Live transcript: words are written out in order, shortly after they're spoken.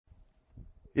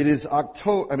It is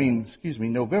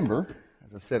November,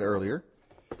 as I said earlier,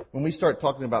 when we start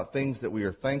talking about things that we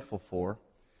are thankful for.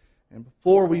 And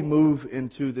before we move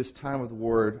into this time of the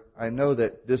Word, I know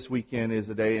that this weekend is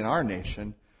a day in our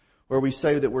nation where we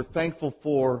say that we're thankful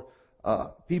for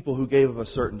people who gave of a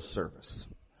certain service,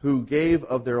 who gave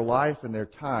of their life and their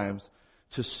times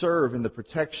to serve in the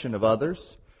protection of others,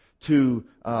 to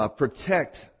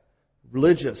protect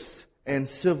religious and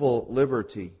civil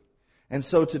liberty. And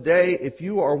so today, if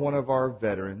you are one of our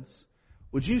veterans,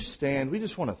 would you stand? We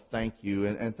just want to thank you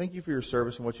and thank you for your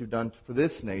service and what you've done for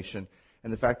this nation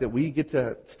and the fact that we get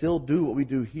to still do what we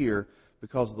do here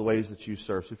because of the ways that you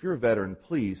serve. So if you're a veteran,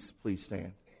 please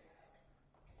stand.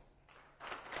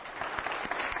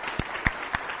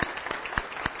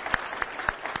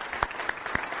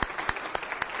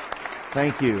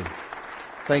 Thank you.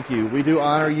 Thank you. We do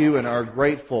honor you and are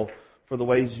grateful for the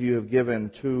ways you have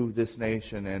given to this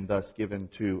nation and thus given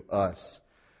to us.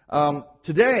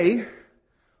 Today,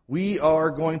 we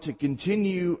are going to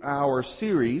continue our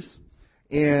series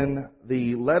in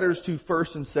the letters to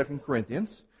 1st and 2nd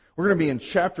Corinthians. We're going to be in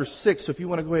chapter 6, so if you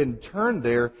want to go ahead and turn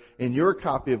there in your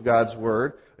copy of God's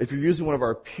Word. If you're using one of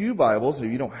our pew Bibles, if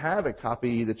you don't have a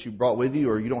copy that you brought with you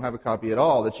or you don't have a copy at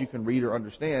all that you can read or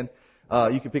understand,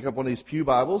 you can pick up one of these pew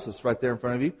Bibles. It's right there in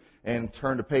front of you. And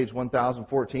turn to page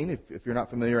 1014 if you're not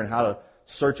familiar in how to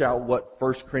search out what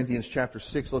 1 Corinthians chapter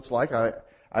 6 looks like.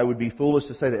 I would be foolish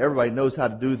to say that everybody knows how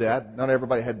to do that. Not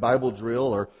everybody had Bible drill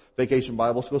or vacation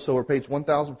Bible school. So we're page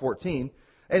 1014.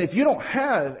 And if you don't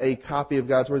have a copy of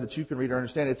God's Word that you can read or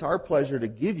understand, it's our pleasure to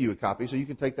give you a copy. So you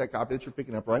can take that copy that you're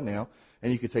picking up right now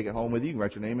and you can take it home with you. You can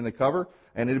write your name in the cover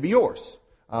and it'll be yours.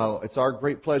 It's our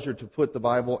great pleasure to put the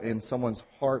Bible in someone's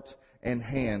heart and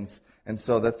hands. And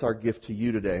so that's our gift to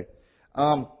you today.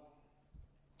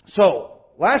 So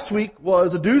last week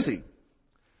was a doozy.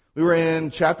 We were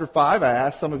in chapter 5. I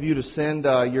asked some of you to send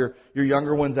your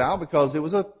younger ones out because it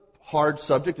was a hard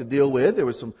subject to deal with. There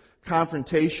was some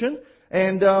confrontation.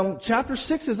 And chapter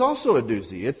 6 is also a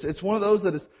doozy. It's one of those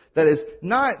that is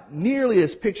not nearly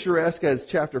as picturesque as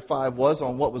chapter 5 was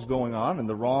on what was going on and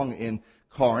the wrong in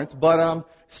Corinth, but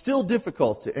still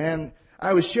difficult. And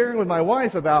I was sharing with my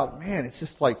wife about, man, it's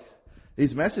just like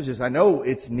these messages. I know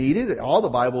it's needed. All the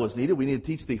Bible is needed. We need to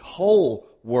teach the whole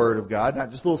Word of God,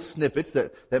 not just little snippets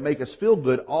that make us feel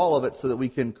good, all of it so that we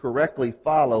can correctly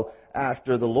follow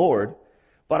after the Lord.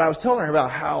 But I was telling her about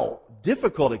how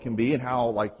difficult it can be and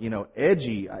how,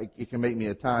 edgy it can make me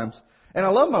at times. And I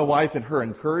love my wife and her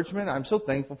encouragement. I'm so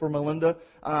thankful for Melinda.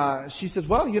 She says,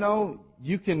 well,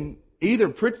 you can either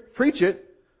preach it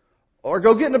or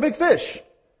go get in a big fish.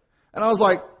 And I was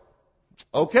like,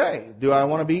 okay, do I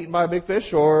want to be eaten by a big fish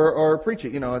or preach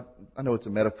it? I know it's a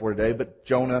metaphor today, but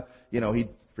Jonah, he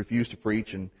refused to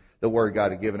preach and the word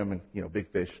God had given him and,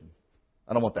 big fish.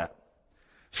 I don't want that.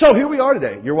 So here we are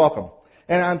today. You're welcome.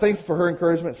 And I'm thankful for her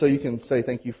encouragement, so you can say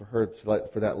thank you for her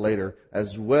for that later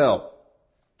as well.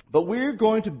 But we're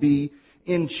going to be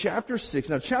in chapter 6.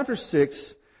 Now, chapter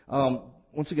 6,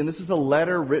 once again, this is a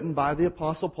letter written by the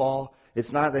Apostle Paul. It's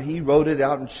not that he wrote it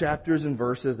out in chapters and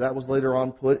verses. That was later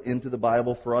on put into the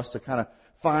Bible for us to kind of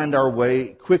find our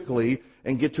way quickly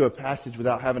and get to a passage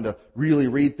without having to really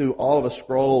read through all of a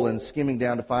scroll and skimming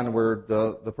down to find where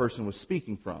the person was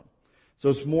speaking from. So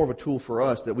it's more of a tool for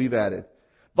us that we've added.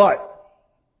 But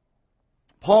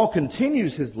Paul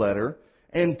continues his letter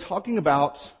and talking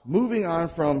about moving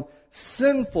on from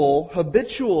sinful,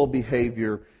 habitual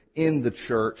behavior in the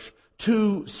church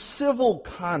to civil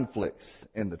conflicts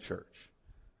in the church.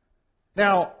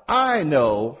 Now, I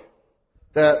know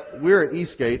that we're at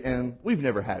Eastgate and we've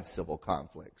never had civil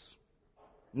conflicts.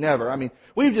 Never.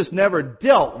 We've just never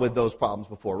dealt with those problems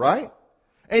before, right?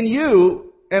 And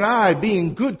you and I,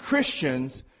 being good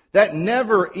Christians, that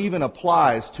never even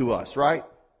applies to us, right?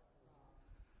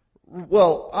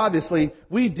 Well, obviously,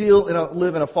 we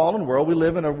live in a fallen world. We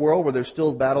live in a world where there's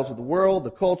still battles with the world,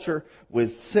 the culture, with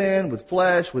sin, with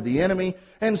flesh, with the enemy.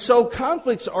 And so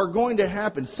conflicts are going to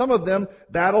happen. Some of them,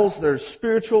 battles that are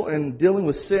spiritual and dealing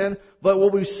with sin. But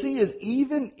what we see is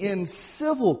even in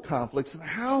civil conflicts and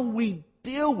how we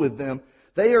deal with them,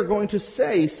 they are going to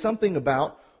say something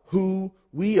about who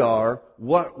we are,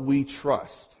 what we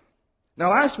trust.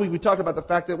 Now, last week we talked about the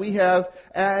fact that we have,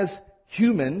 as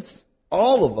humans,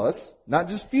 all of us, not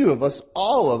just few of us,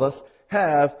 all of us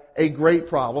have a great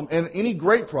problem. And any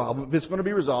great problem, if it's going to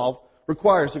be resolved,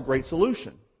 requires a great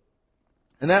solution.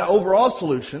 And that overall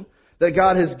solution that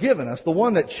God has given us, the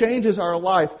one that changes our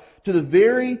life to the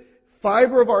very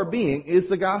fiber of our being, is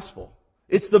the gospel.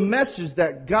 It's the message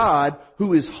that God,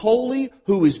 who is holy,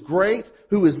 who is great,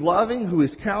 who is loving, who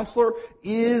is counselor,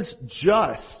 is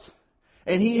just.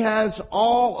 And He has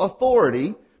all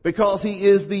authority because He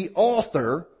is the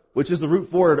author, which is the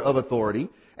root word of authority.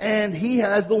 And He's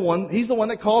the one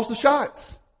that calls the shots.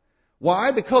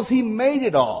 Why? Because He made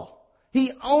it all.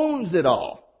 He owns it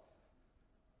all.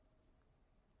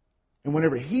 And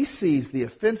whenever He sees the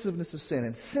offensiveness of sin,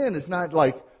 and sin is not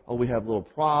like, oh, we have little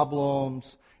problems,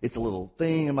 it's a little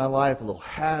thing in my life, a little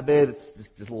habit, it's just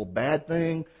this little bad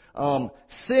thing.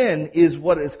 Sin is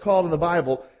what is called in the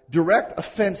Bible direct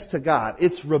offense to God.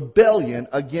 It's rebellion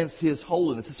against His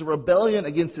holiness. It's a rebellion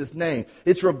against His name.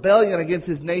 It's rebellion against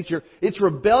His nature. It's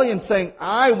rebellion saying,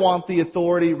 I want the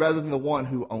authority rather than the one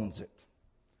who owns it.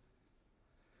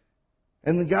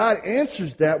 And then God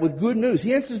answers that with good news.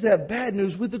 He answers that bad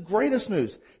news with the greatest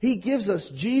news. He gives us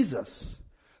Jesus,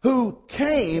 who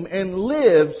came and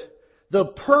lived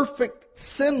the perfect,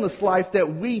 sinless life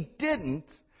that we didn't,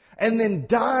 and then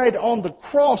died on the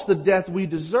cross the death we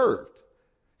deserved.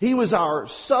 He was our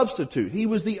substitute. He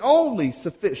was the only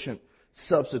sufficient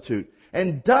substitute.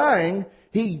 And dying,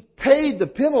 He paid the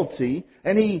penalty,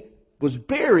 and He was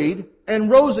buried and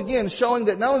rose again, showing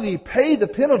that not only did He pay the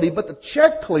penalty, but the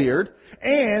check cleared,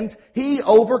 and He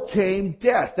overcame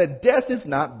death. That death is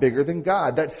not bigger than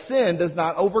God. That sin does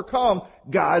not overcome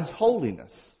God's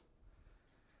holiness.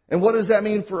 And what does that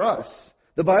mean for us?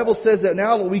 The Bible says that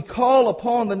now when we call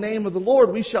upon the name of the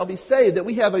Lord, we shall be saved. That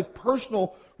we have a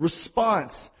personal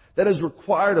response that is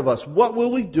required of us. What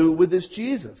will we do with this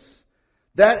Jesus?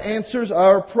 That answers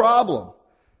our problem.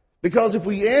 Because if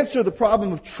we answer the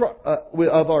problem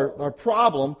of our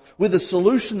problem with the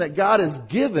solution that God has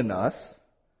given us,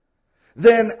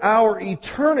 then our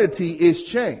eternity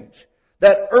is changed.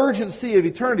 That urgency of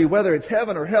eternity, whether it's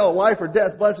heaven or hell, life or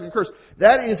death, blessing or curse,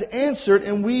 that is answered,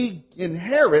 and we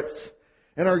inherit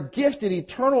and are gifted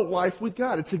eternal life with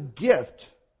God. It's a gift.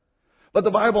 But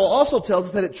the Bible also tells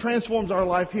us that it transforms our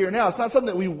life here and now. It's not something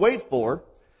that we wait for.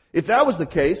 If that was the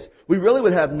case, we really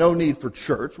would have no need for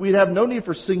church. We'd have no need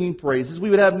for singing praises. We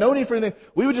would have no need for anything.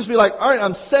 We would just be like, all right,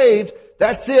 I'm saved.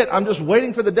 That's it. I'm just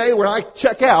waiting for the day where I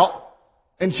check out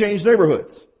and change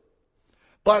neighborhoods.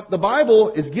 But the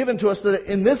Bible is given to us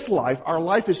that in this life, our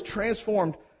life is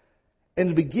transformed and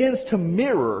it begins to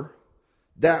mirror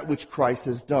that which Christ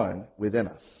has done within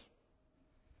us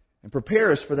and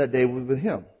prepare us for that day with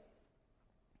Him.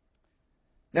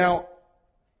 Now,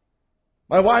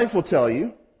 my wife will tell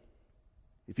you,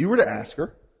 if you were to ask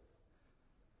her,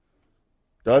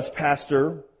 does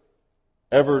Pastor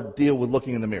ever deal with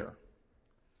looking in the mirror?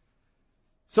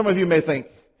 Some of you may think,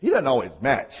 he doesn't always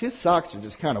match. His socks are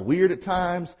just kind of weird at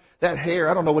times. That hair,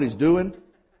 I don't know what he's doing.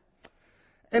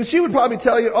 And she would probably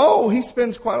tell you, oh, he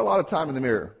spends quite a lot of time in the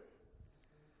mirror.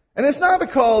 And it's not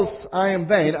because I am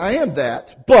vain. I am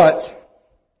that. But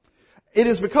it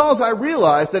is because I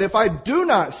realize that if I do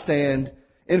not stand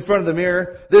in front of the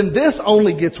mirror, then this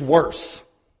only gets worse.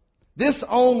 This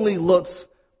only looks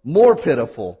more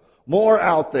pitiful, more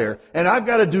out there. And I've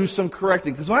got to do some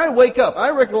correcting. Because when I wake up, I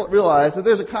realize that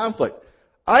there's a conflict.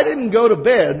 I didn't go to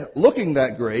bed looking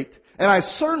that great, and I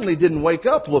certainly didn't wake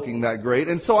up looking that great.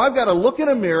 And so I've got to look in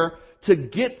a mirror to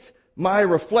get my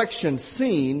reflection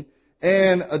seen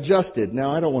and adjusted. Now,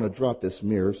 I don't want to drop this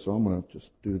mirror, so I'm going to just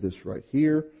do this right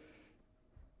here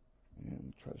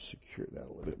and try to secure that a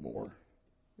little bit more.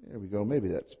 There we go. Maybe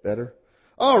that's better.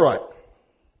 All right.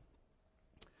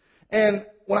 And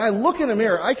when I look in the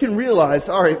mirror, I can realize,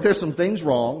 all right, there's some things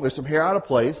wrong. There's some hair out of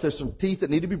place. There's some teeth that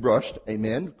need to be brushed.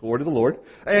 Amen. Glory to the Lord.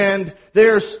 And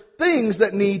there's things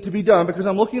that need to be done because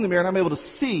I'm looking in the mirror and I'm able to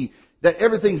see that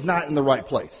everything's not in the right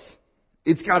place.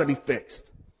 It's got to be fixed.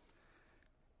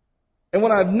 And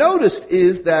what I've noticed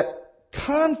is that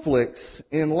conflicts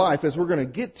in life, as we're going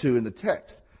to get to in the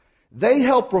text, they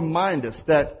help remind us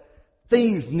that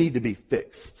things need to be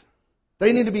fixed.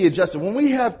 They need to be adjusted. When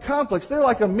we have conflicts, they're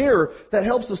like a mirror that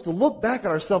helps us to look back at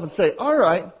ourselves and say, all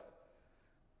right,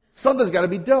 something's got to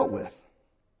be dealt with.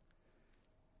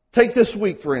 Take this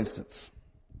week, for instance.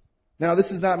 Now, this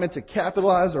is not meant to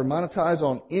capitalize or monetize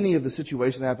on any of the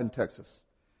situation that happened in Texas.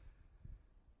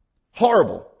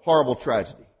 Horrible, horrible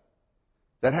tragedy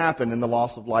that happened in the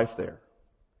loss of life there.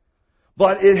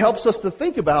 But it helps us to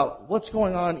think about what's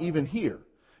going on even here.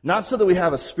 Not so that we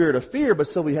have a spirit of fear, but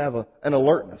so we have an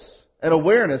alertness, an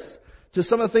awareness to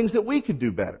some of the things that we could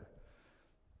do better.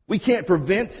 We can't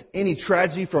prevent any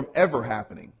tragedy from ever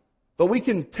happening, but we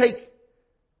can take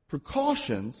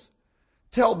precautions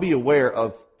to help be aware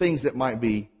of things that might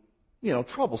be,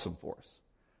 troublesome for us.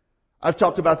 I've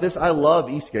talked about this. I love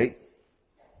Eastgate,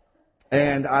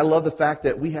 and I love the fact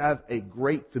that we have a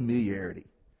great familiarity.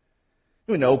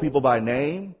 We know people by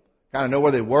name, kind of know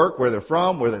where they work, where they're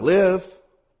from, where they live,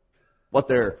 what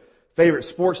their favorite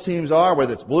sports teams are,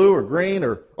 whether it's blue or green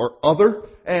or other.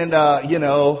 And,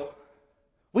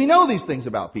 we know these things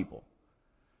about people.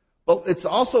 But it's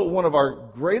also one of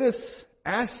our greatest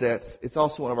assets. It's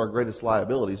also one of our greatest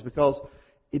liabilities because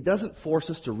it doesn't force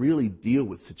us to really deal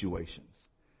with situations.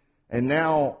 And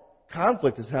now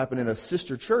conflict has happened in a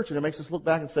sister church, and it makes us look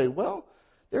back and say, well,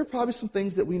 there are probably some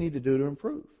things that we need to do to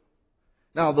improve.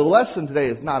 Now, the lesson today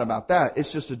is not about that.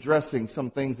 It's just addressing some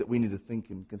things that we need to think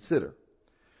and consider.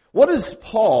 What is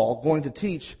Paul going to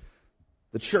teach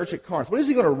the church at Corinth? What is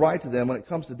he going to write to them when it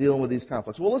comes to dealing with these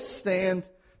conflicts? Well, let's stand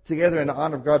together in the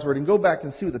honor of God's Word and go back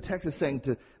and see what the text is saying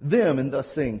to them and thus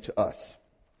saying to us.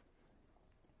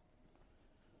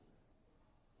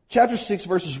 Chapter 6,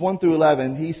 verses 1 through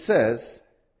 11, he says,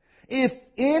 "If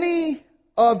any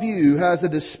of you has a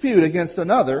dispute against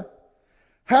another,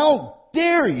 how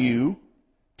dare you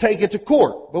take it to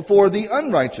court before the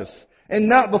unrighteous and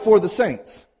not before the saints?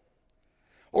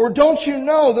 Or don't you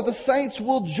know that the saints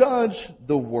will judge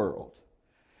the world?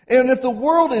 And if the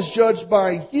world is judged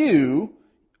by you,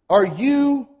 are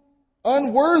you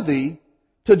unworthy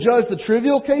to judge the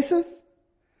trivial cases?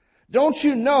 Don't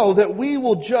you know that we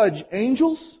will judge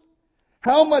angels?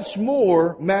 How much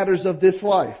more matters of this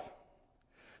life?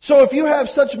 So if you have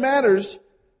such matters,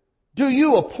 do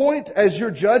you appoint as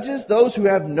your judges those who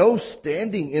have no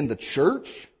standing in the church?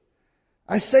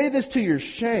 I say this to your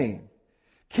shame.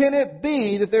 Can it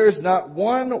be that there is not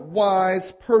one wise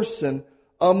person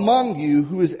among you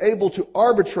who is able to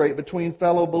arbitrate between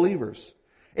fellow believers?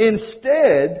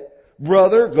 Instead,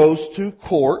 brother goes to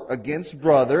court against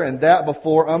brother, and that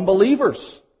before unbelievers.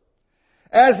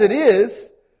 As it is,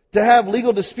 to have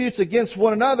legal disputes against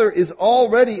one another is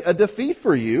already a defeat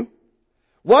for you.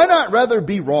 Why not rather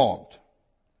be wronged?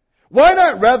 Why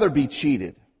not rather be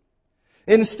cheated?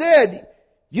 Instead,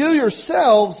 you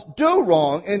yourselves do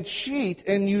wrong and cheat,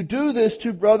 and you do this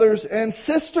to brothers and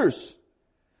sisters.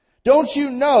 Don't you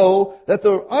know that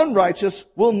the unrighteous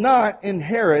will not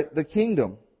inherit the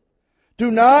kingdom? Do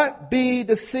not be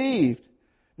deceived.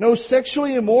 No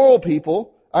sexually immoral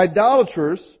people,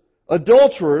 idolaters,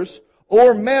 adulterers,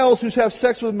 or males who have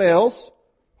sex with males,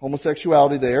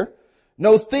 homosexuality there.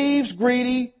 No thieves,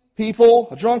 greedy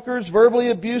people, drunkards, verbally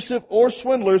abusive, or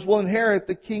swindlers will inherit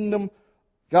the kingdom,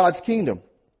 God's kingdom.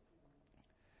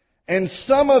 And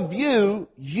some of you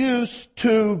used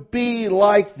to be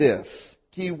like this.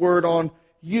 Key word on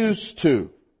used to.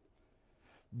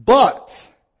 But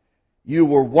you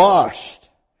were washed.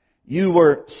 You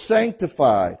were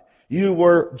sanctified. You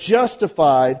were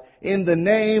justified in the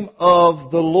name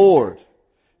of the Lord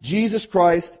Jesus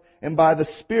Christ and by the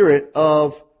Spirit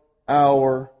of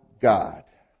our God.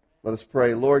 Let us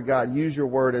pray. Lord God, use your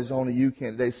word as only you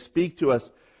can today. Speak to us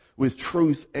with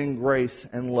truth and grace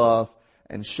and love,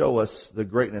 and show us the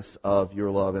greatness of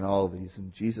your love in all of these.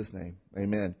 In Jesus' name,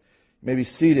 amen. You may be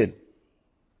seated.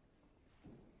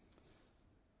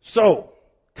 So,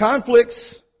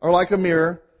 conflicts are like a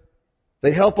mirror.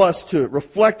 They help us to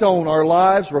reflect on our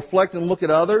lives, reflect and look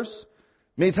at others.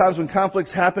 Many times when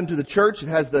conflicts happen to the church, it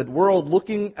has the world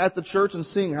looking at the church and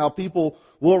seeing how people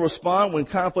will respond. When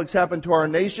conflicts happen to our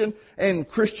nation and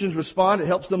Christians respond, it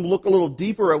helps them look a little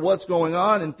deeper at what's going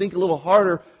on and think a little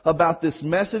harder about this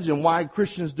message and why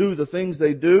Christians do the things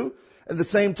they do. At the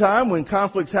same time, when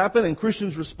conflicts happen and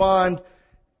Christians respond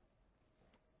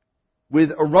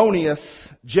with erroneous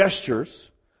gestures,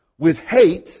 with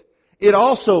hate, it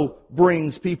also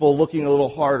brings people looking a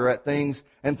little harder at things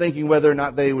and thinking whether or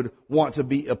not they would want to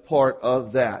be a part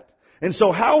of that. And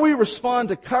so how we respond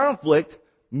to conflict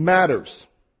matters.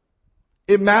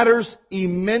 It matters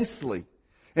immensely.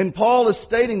 And Paul is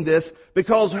stating this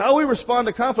because how we respond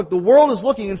to conflict, the world is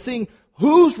looking and seeing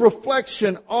whose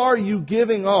reflection are you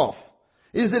giving off?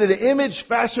 Is it an image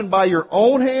fashioned by your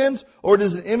own hands, or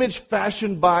is it an image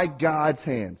fashioned by God's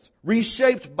hands,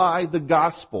 reshaped by the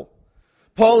gospel?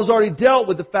 Paul has already dealt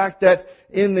with the fact that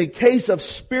in the case of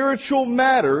spiritual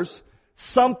matters,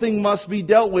 something must be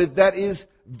dealt with that is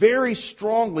very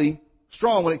strong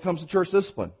when it comes to church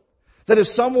discipline. That if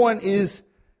someone is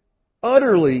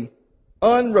utterly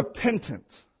unrepentant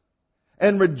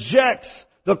and rejects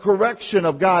the correction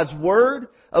of God's Word,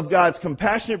 of God's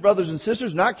compassionate brothers and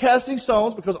sisters, not casting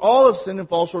stones because all have sinned and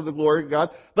fall short of the glory of God,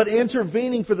 but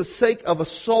intervening for the sake of a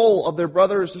soul of their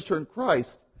brother or sister in Christ,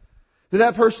 then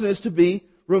that person is to be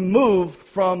removed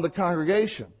from the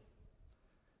congregation.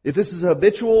 If this is a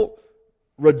habitual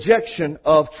rejection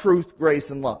of truth, grace,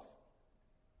 and love.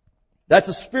 That's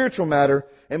a spiritual matter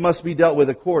and must be dealt with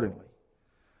accordingly.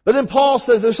 But then Paul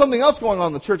says there's something else going on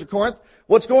in the church of Corinth.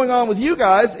 What's going on with you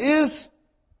guys is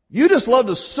you just love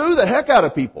to sue the heck out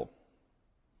of people.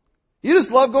 You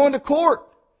just love going to court.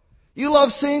 You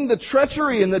love seeing the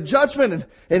treachery and the judgment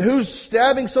and who's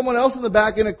stabbing someone else in the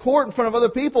back in a court in front of other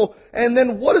people. And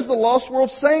then what is the lost world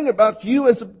saying about you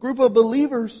as a group of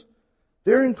believers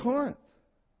there in Corinth?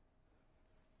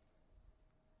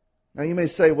 Now you may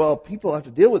say, well, people have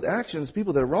to deal with actions,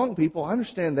 people that are wrong people. I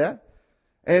understand that.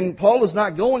 And Paul is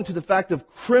not going to the fact of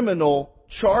criminal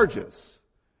charges.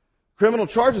 Criminal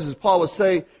charges, as Paul would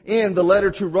say in the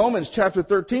letter to Romans chapter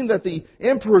 13, that the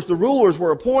emperors, the rulers,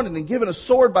 were appointed and given a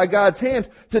sword by God's hand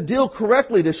to deal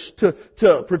correctly,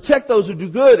 to protect those who do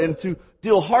good and to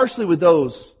deal harshly with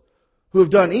those who have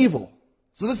done evil.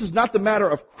 So this is not the matter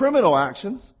of criminal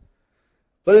actions.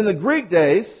 But in the Greek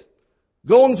days,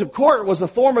 going to court was a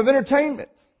form of entertainment.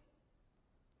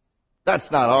 That's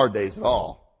not our days at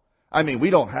all. I mean, we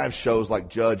don't have shows like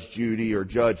Judge Judy or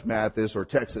Judge Mathis or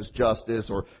Texas Justice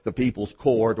or The People's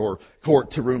Court or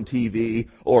Court to Room TV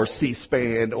or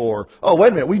C-SPAN or, oh,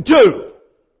 wait a minute, we do.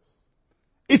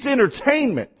 It's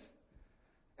entertainment.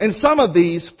 And some of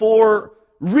these for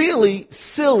really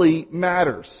silly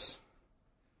matters.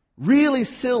 Really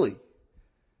silly.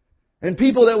 And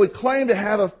people that would claim to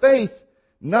have a faith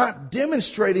not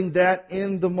demonstrating that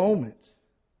in the moment.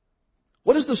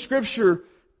 What does the Scripture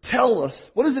tell us?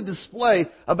 What does it display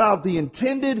about the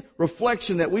intended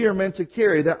reflection that we are meant to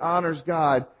carry that honors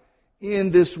God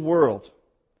in this world?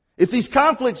 If these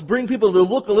conflicts bring people to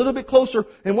look a little bit closer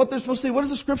and what they're supposed to see, what does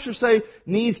the Scripture say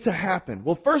needs to happen?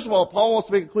 Well, first of all, Paul wants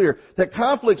to make it clear that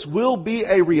conflicts will be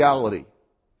a reality.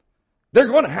 They're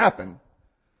going to happen.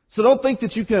 So don't think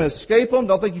that you can escape them.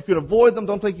 Don't think you can avoid them.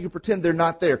 Don't think you can pretend they're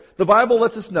not there. The Bible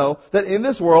lets us know that in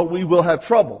this world we will have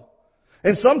trouble.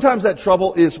 And sometimes that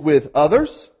trouble is with others.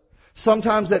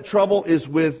 Sometimes that trouble is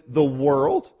with the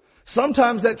world.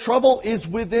 Sometimes that trouble is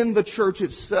within the church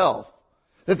itself.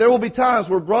 That there will be times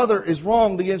where brother is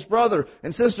wronged against brother,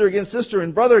 and sister against sister,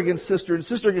 and brother against sister, and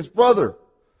sister against brother.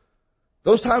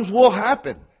 Those times will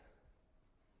happen.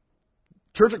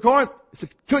 Church at Corinth, it's a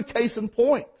good case in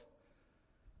point.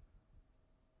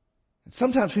 And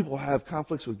sometimes people have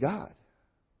conflicts with God,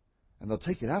 and they'll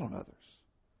take it out on others.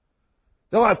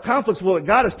 They'll have conflicts with what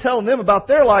God is telling them about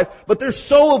their life, but they're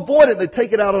so avoidant they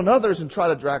take it out on others and try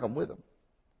to drag them with them.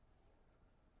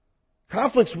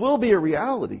 Conflicts will be a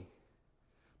reality.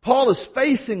 Paul is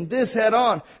facing this head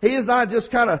on. He is not just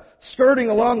kind of skirting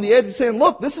along the edge and saying,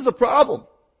 look, this is a problem.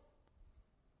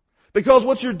 Because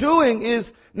what you're doing is,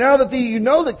 now that you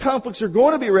know that conflicts are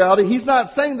going to be a reality, he's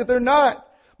not saying that they're not.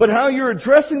 But how you're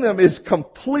addressing them is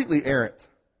completely errant.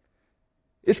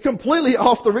 It's completely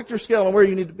off the Richter scale on where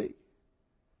you need to be.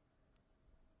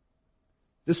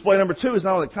 Display number 2 is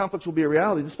not only that conflicts will be a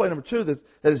reality. Display number 2 that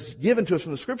is given to us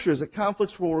from the Scripture is that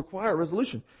conflicts will require a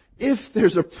resolution. If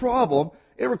there's a problem,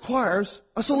 it requires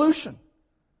a solution.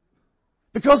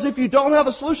 Because if you don't have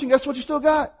a solution, guess what you still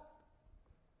got?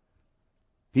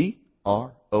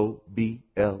 P-R-O-B-L-E-M.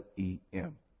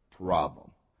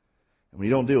 Problem. And when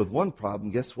you don't deal with one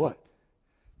problem, guess what?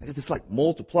 This like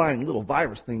multiplying little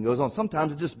virus thing goes on.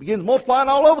 Sometimes it just begins multiplying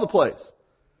all over the place.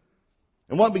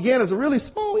 And what began as a really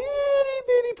small,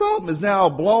 itty-bitty problem is now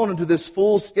blown into this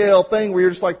full-scale thing where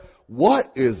you're just like,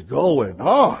 what is going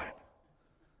on?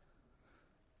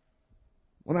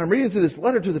 When I'm reading through this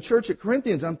letter to the church at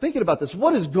Corinthians, I'm thinking about this.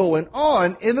 What is going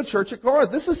on in the church at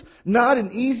Corinth? This is not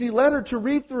an easy letter to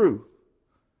read through.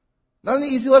 Not an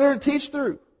easy letter to teach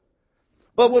through.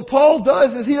 But what Paul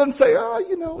does is he doesn't say,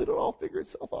 it'll all figure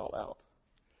itself all out.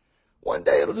 One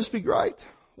day it'll just be right.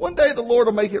 One day the Lord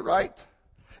will make it right.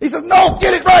 He says, no,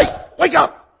 get it right. Wake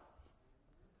up.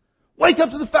 Wake up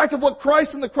to the fact of what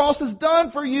Christ and the cross has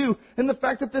done for you and the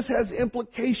fact that this has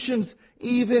implications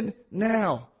even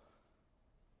now.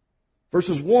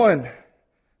 Verses 1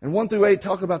 and 1 through 8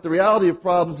 talk about the reality of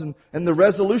problems and the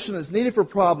resolution that's needed for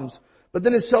problems. But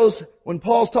then it shows, when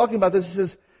Paul's talking about this, he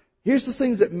says, here's the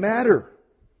things that matter.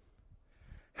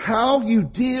 How you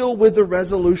deal with the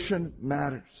resolution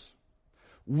matters.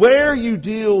 Where you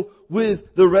deal with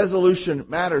the resolution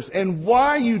matters. And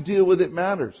why you deal with it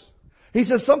matters. He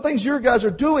says some things you guys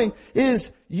are doing is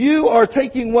you are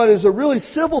taking what is a really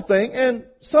civil thing, and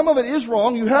some of it is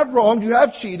wrong. You have wronged, you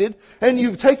have cheated, and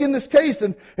you've taken this case,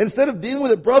 and instead of dealing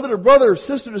with it brother to brother, or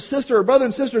sister to sister, or brother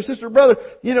and sister, or sister to brother,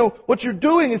 what you're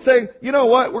doing is saying, you know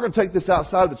what, we're going to take this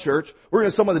outside the church. We're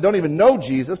going to someone that don't even know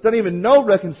Jesus, doesn't even know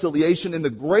reconciliation in the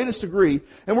greatest degree,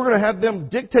 and we're going to have them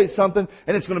dictate something,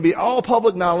 and it's going to be all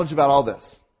public knowledge about all this.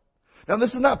 Now,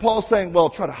 this is not Paul saying, well,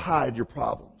 try to hide your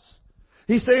problems.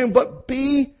 He's saying, but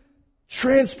be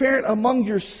transparent among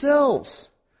yourselves.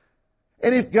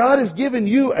 And if God has given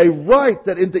you a right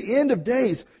that at the end of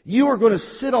days, you are going to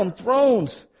sit on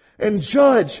thrones and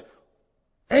judge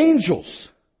angels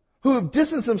who have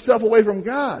distanced themselves away from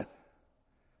God.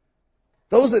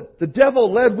 those that the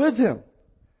devil led with him.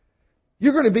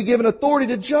 You're going to be given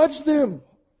authority to judge them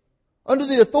under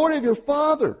the authority of your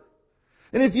Father.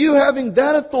 And if you having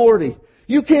that authority,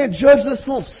 you can't judge this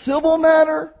little civil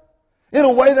matter in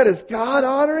a way that is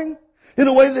God-honoring, in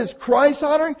a way that is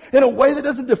Christ-honoring, in a way that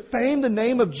doesn't defame the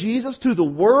name of Jesus to the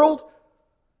world,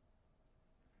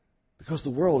 because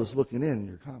the world is looking in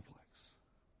your conflicts.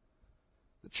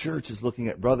 The church is looking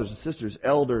at brothers and sisters,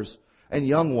 elders and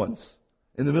young ones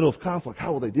in the middle of conflict.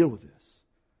 How will they deal with this?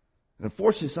 And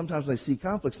unfortunately, sometimes when they see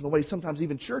conflicts in the way sometimes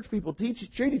even church people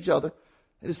treat each other,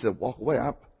 they just say, walk away.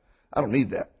 I don't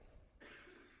need that.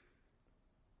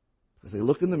 Because they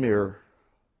look in the mirror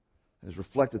and it's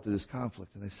reflected through this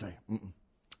conflict and they say,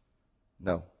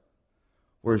 no.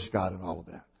 Where's God in all of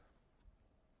that?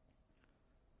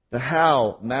 The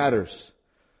how matters.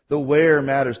 The where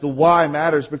matters. The why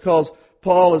matters, because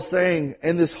Paul is saying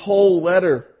in this whole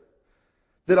letter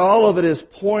that all of it is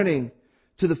pointing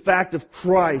to the fact of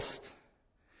Christ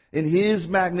in His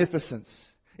magnificence,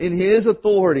 in His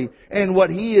authority, and what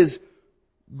He is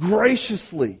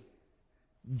graciously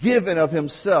given of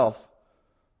Himself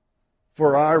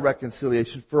for our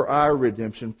reconciliation, for our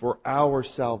redemption, for our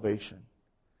salvation.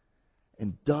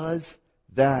 And does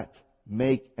that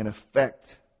make an effect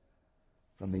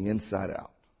from the inside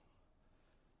out?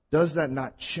 Does that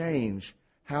not change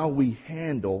how we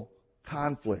handle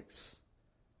conflicts?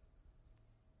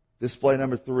 Display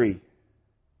number 3.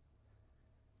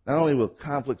 Not only will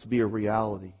conflicts be a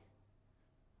reality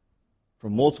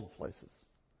from multiple places,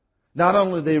 not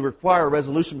only do they require a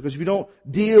resolution, because if you don't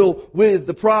deal with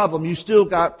the problem, you still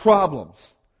got problems.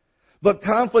 But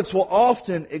conflicts will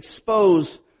often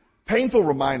expose painful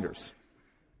reminders.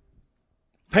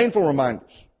 Painful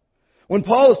reminders. When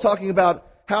Paul is talking about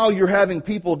how you're having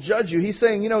people judge you, he's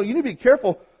saying, you need to be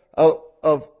careful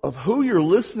of who you're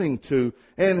listening to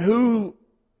and who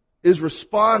is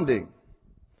responding.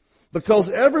 Because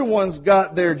everyone's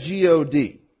got their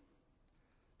God.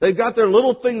 They've got their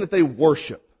little thing that they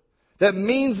worship that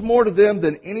means more to them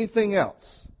than anything else.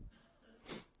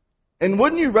 And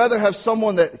wouldn't you rather have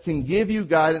someone that can give you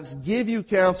guidance, give you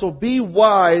counsel, be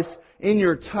wise in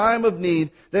your time of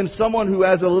need than someone who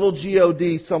has a little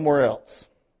God somewhere else?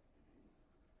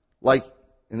 Like,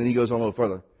 and then he goes on a little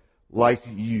further, like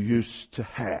you used to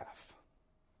have.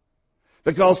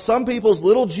 Because some people's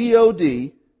little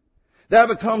God, that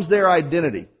becomes their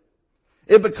identity.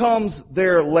 It becomes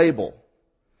their label.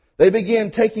 They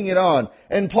begin taking it on.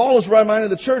 And Paul is reminding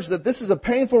the church that this is a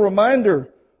painful reminder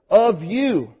of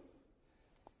you.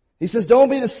 He says, don't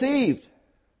be deceived.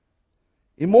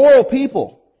 Immoral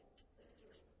people,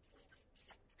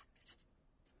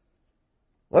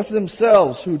 left to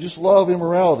themselves, who just love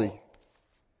immorality,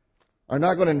 are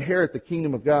not going to inherit the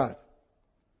kingdom of God.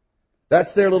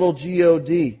 That's their little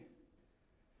God.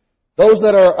 Those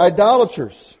that are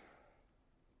idolaters,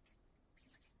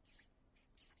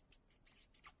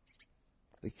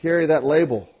 they carry that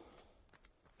label,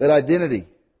 that identity.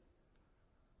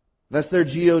 That's their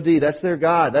God. That's their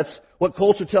God. That's what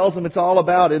culture tells them it's all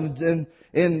about. In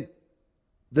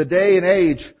the day and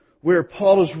age where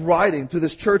Paul is writing to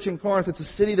this church in Corinth, it's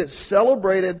a city that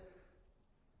celebrated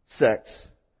sex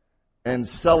and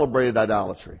celebrated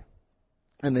idolatry.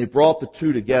 And they brought the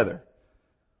two together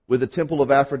with the temple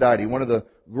of Aphrodite. One of the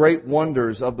great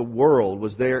wonders of the world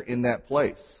was there in that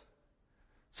place.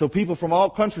 So people from all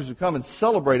countries would come and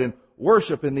celebrate and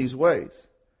worship in these ways.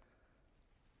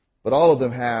 But all of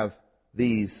them have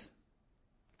these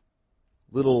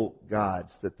little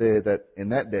gods that in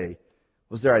that day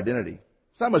was their identity.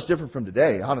 It's not much different from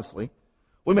today, honestly.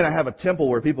 We may not have a temple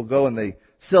where people go and they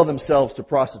sell themselves to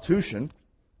prostitution.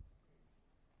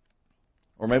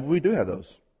 Or maybe we do have those.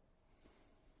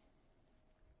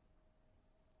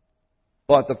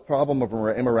 But the problem of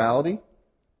immorality,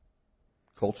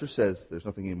 culture says there's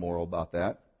nothing immoral about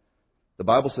that. The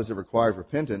Bible says it requires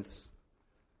repentance.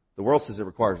 The world says it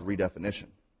requires redefinition.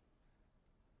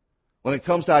 When it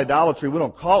comes to idolatry, we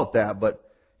don't call it that, but,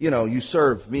 you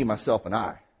serve me, myself, and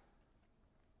I.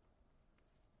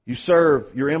 You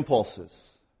serve your impulses.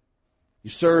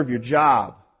 You serve your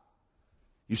job.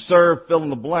 You serve fill in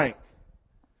the blank.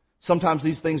 Sometimes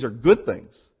these things are good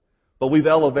things, but we've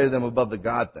elevated them above the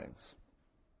God things.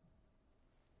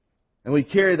 And we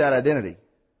carry that identity.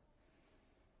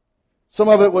 Some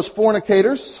of it was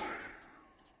fornicators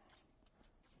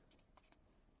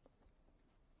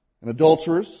and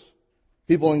adulterers,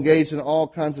 people engaged in all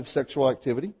kinds of sexual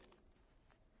activity.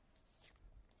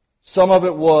 Some of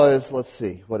it was, let's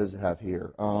see, what does it have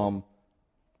here?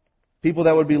 People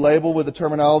that would be labeled with the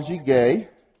terminology gay.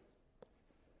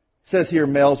 It says here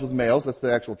males with males. That's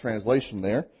the actual translation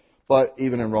there. But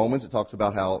even in Romans, it talks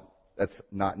about how that's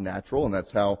not natural, and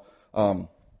that's how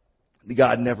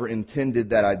God never intended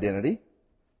that identity.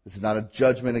 This is not a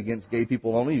judgment against gay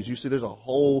people only. As you see, there's a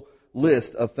whole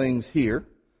list of things here.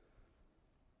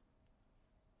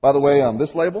 By the way,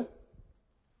 this label,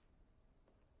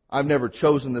 I've never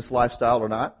chosen this lifestyle or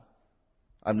not.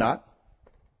 I'm not.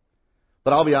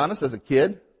 But I'll be honest, as a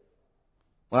kid,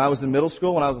 when I was in middle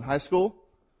school, when I was in high school,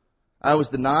 I was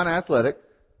the non-athletic,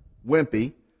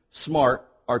 wimpy, smart,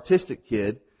 artistic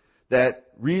kid that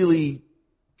really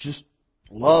just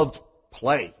loved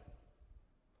play.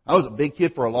 I was a big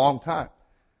kid for a long time.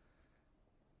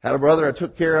 Had a brother I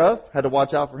took care of, had to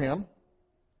watch out for him.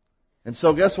 And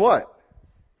so guess what?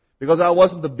 Because I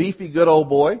wasn't the beefy good old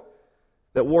boy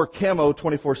that wore camo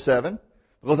 24/7,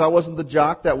 because I wasn't the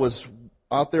jock that was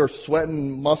out there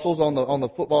sweating muscles on the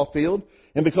football field,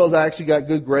 and because I actually got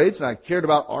good grades and I cared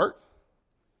about art,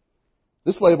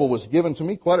 this label was given to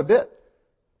me quite a bit.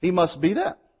 He must be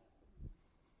that.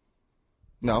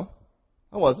 No,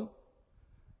 I wasn't.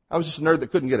 I was just a nerd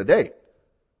that couldn't get a date.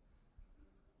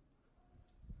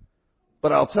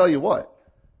 But I'll tell you what,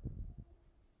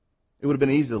 it would have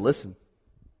been easy to listen.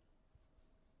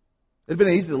 It would have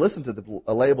been easy to listen to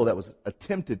a label that was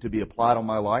attempted to be applied on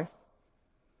my life.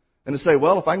 And to say,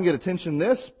 well, if I can get attention in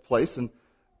this place, and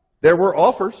there were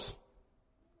offers,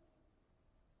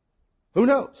 who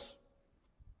knows?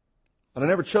 But I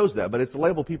never chose that, but it's a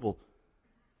label people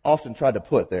often tried to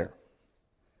put there.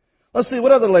 Let's see,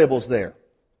 what other labels there?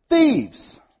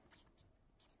 Thieves.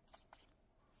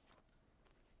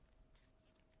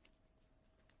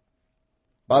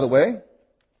 By the way,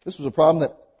 this was a problem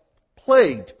that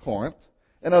plagued Corinth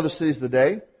and other cities of the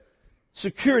day.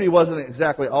 Security wasn't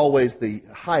exactly always the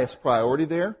highest priority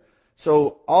there.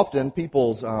 So often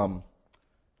people's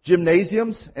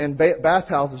gymnasiums and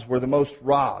bathhouses were the most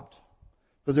robbed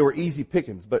because they were easy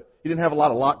pickings. But you didn't have a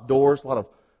lot of locked doors, a lot of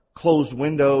closed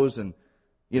windows, and,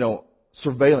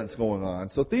 surveillance going on.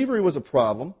 So thievery was a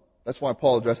problem. That's why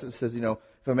Paul addressed it. It says, if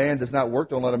a man does not work,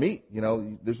 don't let him eat.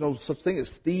 There's no such thing as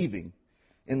thieving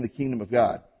in the kingdom of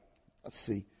God. Let's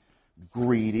see.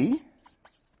 Greedy.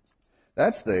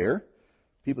 That's there.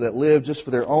 People that live just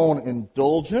for their own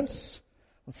indulgence.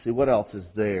 Let's see, what else is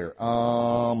there?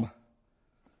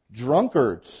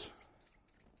 Drunkards.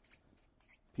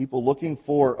 People looking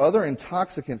for other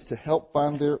intoxicants to help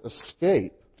find their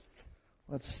escape.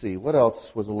 Let's see, what else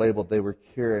was a label they were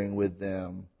carrying with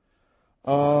them?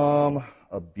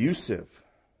 Abusive.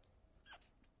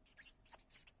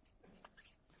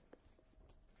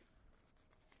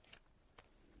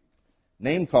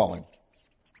 Name calling.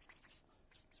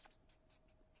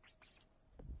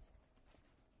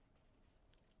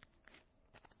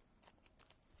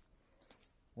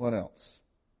 What else?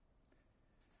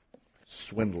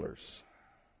 Swindlers.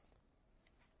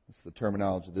 That's the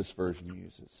terminology this version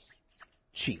uses.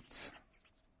 Cheats.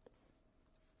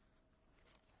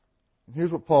 And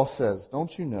here's what Paul says.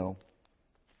 Don't you know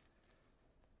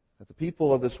that the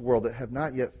people of this world that have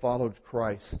not yet followed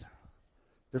Christ,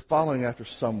 they're following after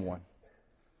someone.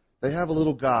 They have a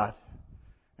little God,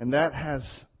 and that has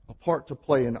a part to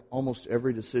play in almost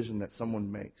every decision that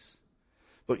someone makes.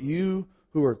 But you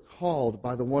who are called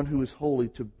by the one who is holy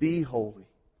to be holy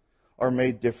are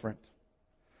made different.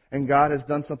 And God has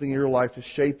done something in your life to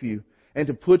shape you and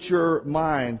to put your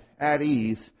mind at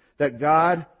ease that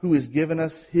God, who has given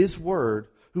us His Word,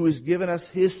 who has given us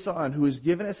His Son, who has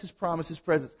given us His promise, His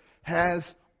presence, has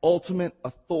ultimate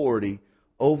authority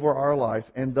over our life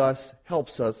and thus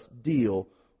helps us deal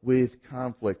with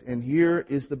conflict. And here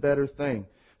is the better thing.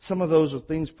 Some of those are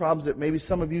things, problems that maybe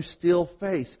some of you still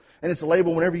face. And it's a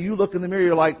label whenever you look in the mirror,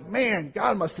 you're like, man,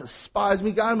 God must despise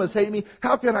me. God must hate me.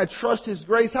 How can I trust His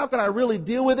grace? How can I really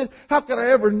deal with it? How can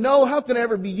I ever know? How can I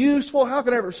ever be useful? How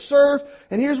can I ever serve?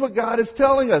 And here's what God is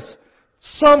telling us.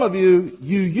 Some of you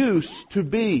used to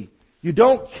be. You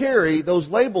don't carry those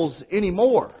labels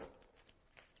anymore.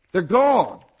 They're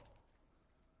gone.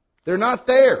 They're not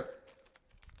there.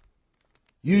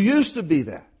 You used to be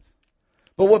that.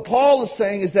 But what Paul is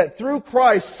saying is that through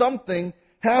Christ something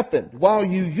happened. While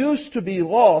you used to be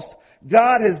lost,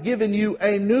 God has given you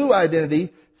a new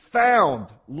identity, found,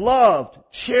 loved,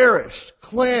 cherished,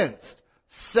 cleansed,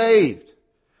 saved.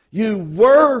 You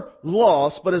were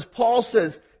lost, but as Paul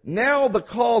says, now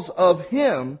because of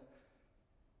Him,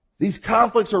 these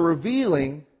conflicts are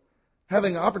revealing,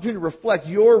 having an opportunity to reflect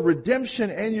your redemption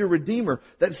and your Redeemer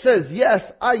that says, yes,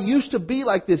 I used to be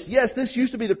like this. Yes, this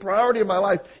used to be the priority of my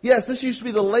life. Yes, this used to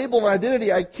be the label and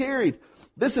identity I carried.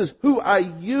 This is who I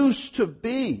used to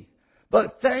be.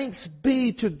 But thanks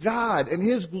be to God and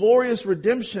His glorious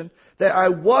redemption that I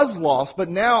was lost, but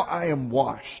now I am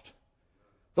washed.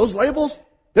 Those labels,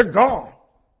 they're gone.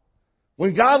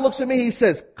 When God looks at me, He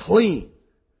says, clean.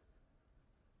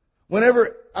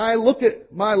 Whenever I look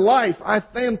at my life, I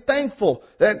am thankful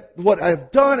that what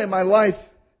I've done in my life,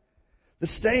 the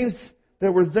stains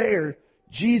that were there,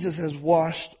 Jesus has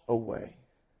washed away.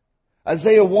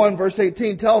 Isaiah 1 verse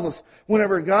 18 tells us,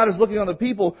 whenever God is looking on the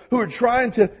people who are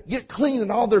trying to get clean in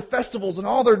all their festivals and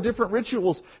all their different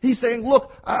rituals, He's saying,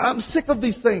 look, I'm sick of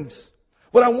these things.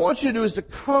 What I want you to do is to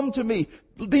come to me.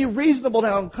 Be reasonable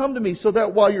now and come to me so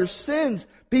that while your sins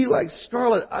be like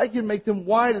scarlet, I can make them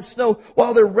white as snow.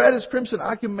 While they're red as crimson,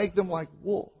 I can make them like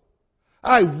wool.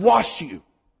 I wash you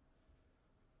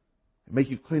and make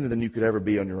you cleaner than you could ever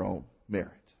be on your own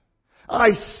merit.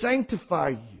 I sanctify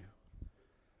you.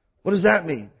 What does that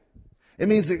mean? It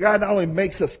means that God not only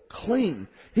makes us clean,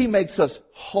 He makes us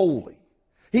holy.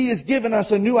 He has given us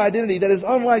a new identity that is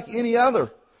unlike any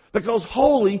other. Because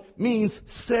holy means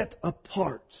set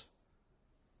apart.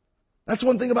 That's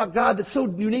one thing about God that's so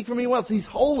unique from anyone else. He's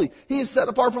holy. He is set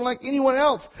apart from like anyone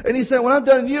else. And He said, what I've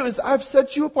done in you is I've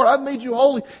set you apart. I've made you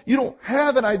holy. You don't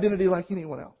have an identity like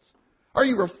anyone else. Are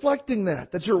you reflecting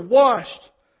that? That you're washed?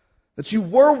 That you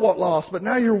were lost, but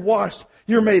now you're washed.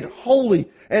 You're made holy.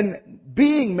 And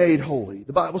being made holy,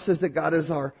 the Bible says that God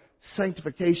is our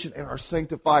sanctification and our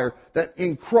sanctifier. That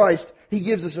in Christ, He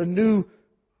gives us a new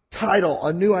title,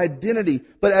 a new identity.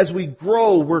 But as we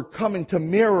grow, we're coming to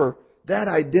mirror that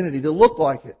identity, to look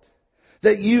like it.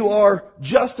 That you are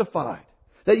justified.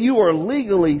 That you are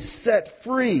legally set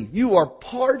free. You are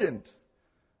pardoned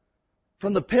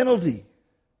from the penalty,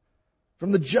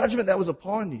 from the judgment that was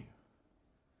upon you.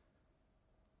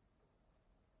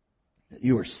 That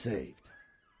you are saved.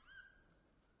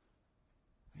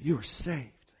 You are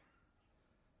saved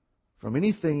from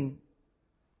anything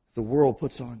the world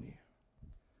puts on you.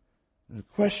 And the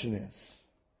question is,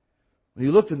 when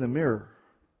you look in the mirror,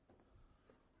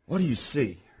 what do you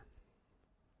see?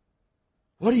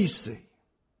 What do you see?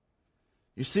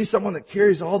 You see someone that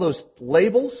carries all those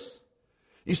labels?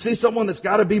 You see someone that's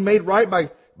got to be made right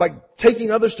by taking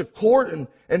others to court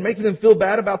and making them feel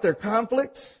bad about their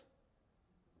conflicts?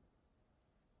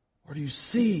 Or do you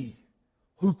see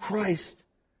who Christ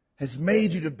has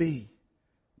made you to be?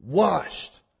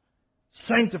 Washed,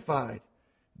 sanctified,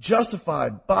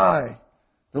 justified by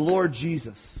the Lord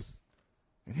Jesus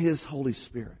and His Holy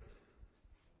Spirit.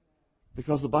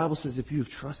 Because the Bible says if you've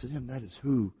trusted Him, that is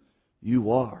who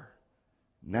you are.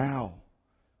 Now,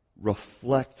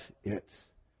 reflect it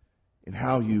in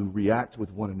how you react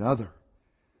with one another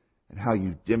and how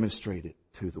you demonstrate it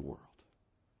to the world.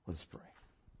 Let us pray.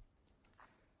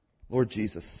 Lord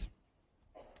Jesus,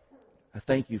 I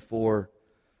thank You for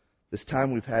this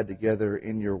time we've had together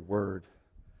in Your Word.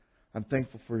 I'm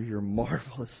thankful for Your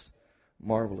marvelous,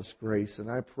 marvelous grace. And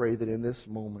I pray that in this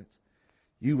moment,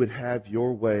 You would have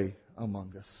Your way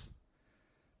among us.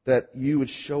 That You would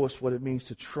show us what it means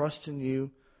to trust in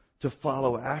You, to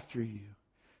follow after You,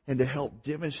 and to help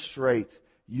demonstrate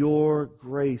Your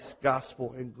grace,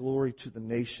 gospel, and glory to the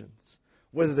nations,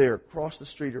 whether they're across the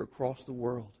street or across the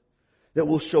world. That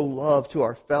we'll show love to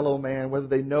our fellow man, whether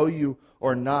they know You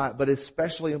or not, but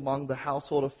especially among the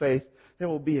household of faith, there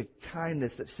will be a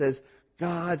kindness that says,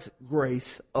 God's grace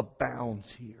abounds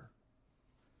here.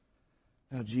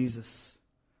 Now, Jesus,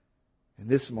 in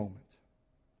this moment,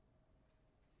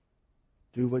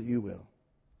 do what You will,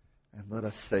 and let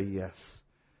us say yes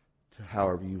to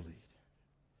however You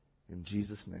lead. In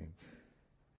Jesus' name.